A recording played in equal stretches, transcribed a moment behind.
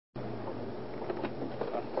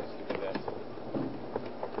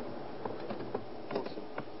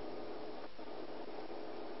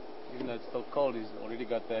told, he's already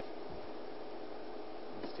got that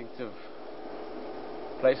instinctive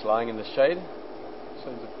place lying in the shade,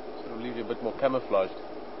 so it sort of leaves you a bit more camouflaged. You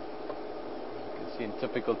can see in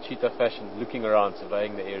typical cheetah fashion, looking around,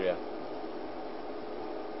 surveying the area.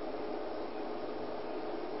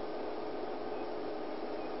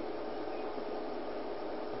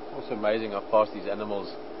 It's also amazing how fast these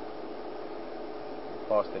animals,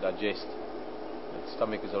 how fast they digest. Its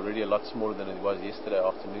stomach is already a lot smaller than it was yesterday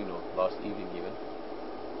afternoon or last evening even.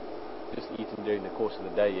 Just eaten during the course of the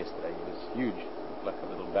day yesterday. It was huge, looked like a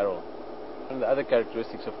little barrel. One of the other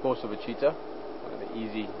characteristics, of course, of a cheetah, one of the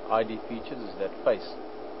easy ID features, is that face.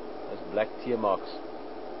 Those black tear marks.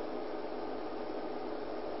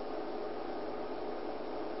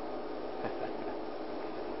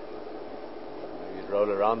 Maybe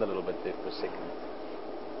roll around a little bit there for a second.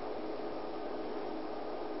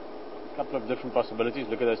 A couple of different possibilities.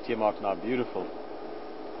 Look at those tear marks now, beautiful.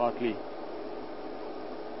 Partly,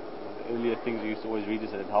 the earlier things we used to always read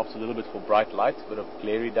is that it helps a little bit for bright light, a bit of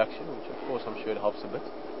glare reduction, which of course I'm sure it helps a bit.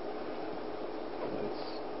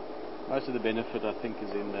 Most of the benefit, I think,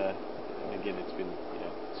 is in the, and again it's been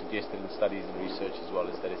suggested in studies and research as well,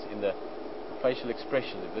 is that it's in the facial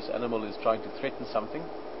expression. If this animal is trying to threaten something,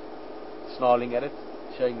 snarling at it,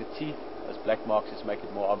 showing the teeth, those black marks just make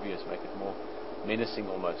it more obvious, make it more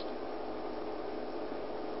menacing almost.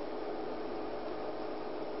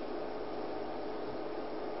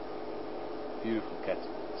 Beautiful cat,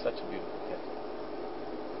 such a beautiful cat.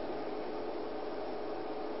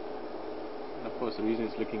 And of course the reason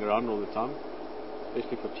it's looking around all the time,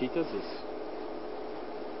 especially for cheetahs, is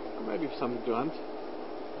maybe for something to hunt,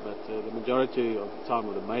 but the majority of the time,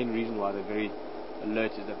 or the main reason why they're very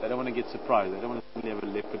alert, is that they don't want to get surprised. They don't want to have a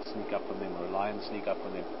leopard sneak up on them or a lion sneak up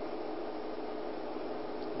on them.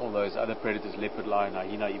 All those other predators, leopard, lion,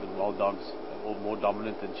 hyena, even wild dogs, are all more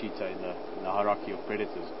dominant than cheetah in the hierarchy of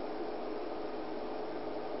predators.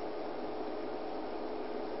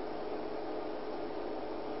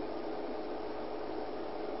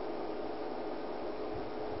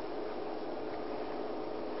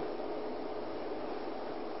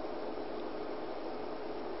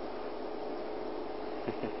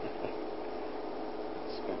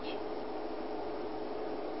 Scratch.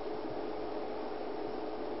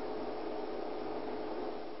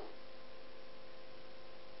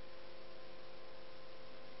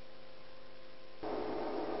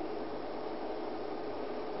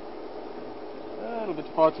 A little bit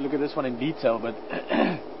hard to look at this one in detail, but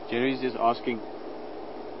Jerry's just asking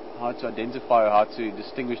how to identify or how to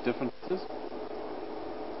distinguish differences.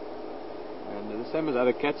 And the same as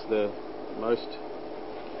other cats, the most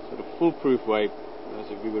sort of foolproof way, as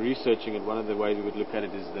if we were researching it, one of the ways we would look at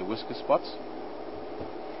it is the whisker spots.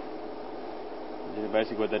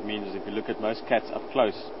 Basically what that means is if you look at most cats up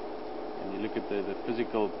close and you look at the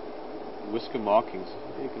physical whisker markings,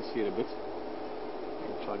 you can see it a bit.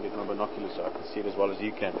 I'll try and get my binoculars so I can see it as well as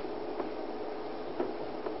you can.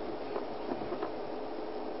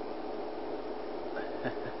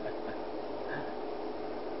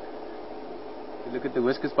 Look at the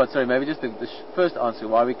whisker spot. Sorry, maybe just the first answer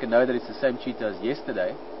why we can know that it's the same cheetah as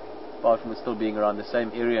yesterday, apart from it still being around the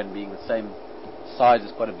same area and being the same size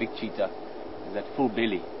as quite a big cheetah, is that full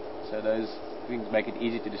belly. So those things make it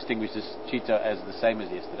easy to distinguish this cheetah as the same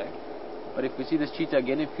as yesterday. But if we see this cheetah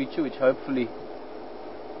again in future, which hopefully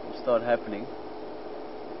will start happening,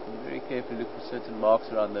 be very carefully look for certain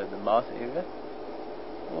marks around the mouth area,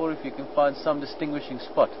 or if you can find some distinguishing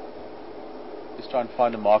spot, just try and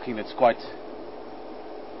find a marking that's quite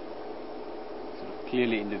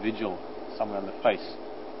clearly individual somewhere on the face,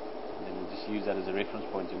 and then we'll just use that as a reference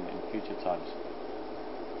point in future times.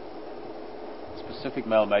 Specific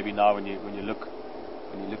male, maybe now when he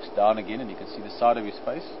looks down again and you can see the side of his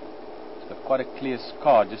face, it's got quite a clear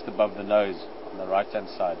scar just above the nose on the right hand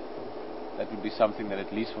side. That would be something that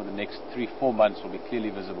at least for the next 3-4 months will be clearly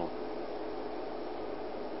visible.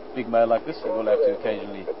 Big male like this, he will have to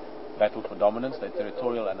occasionally battle for dominance. They're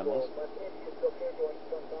territorial animals.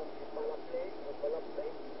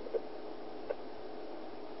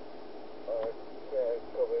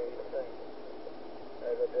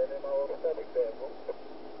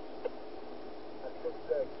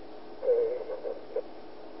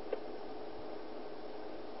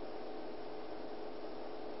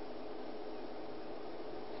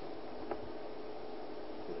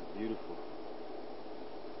 Beautiful.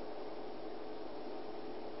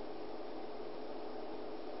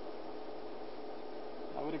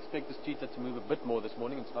 I would expect this cheetah to move a bit more this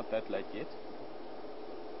morning. It's not that late yet,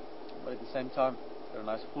 but at the same time, it's got a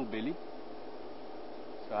nice full belly,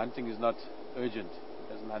 so hunting is not urgent.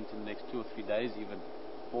 It doesn't hunt in the next 2 or 3 days even.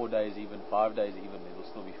 4 days, even 5 days, even it'll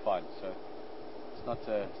still be fine. So it's not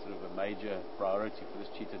a sort of a major priority for this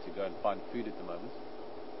cheetah to go and find food at the moment.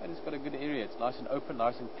 And it's got a good area. It's nice and open,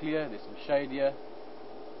 nice and clear. There's some shade here.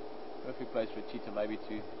 Perfect place for a cheetah maybe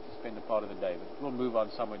to spend a part of the day. But we'll move on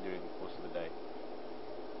somewhere during the course of the day.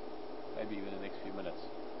 Maybe even in the next few minutes.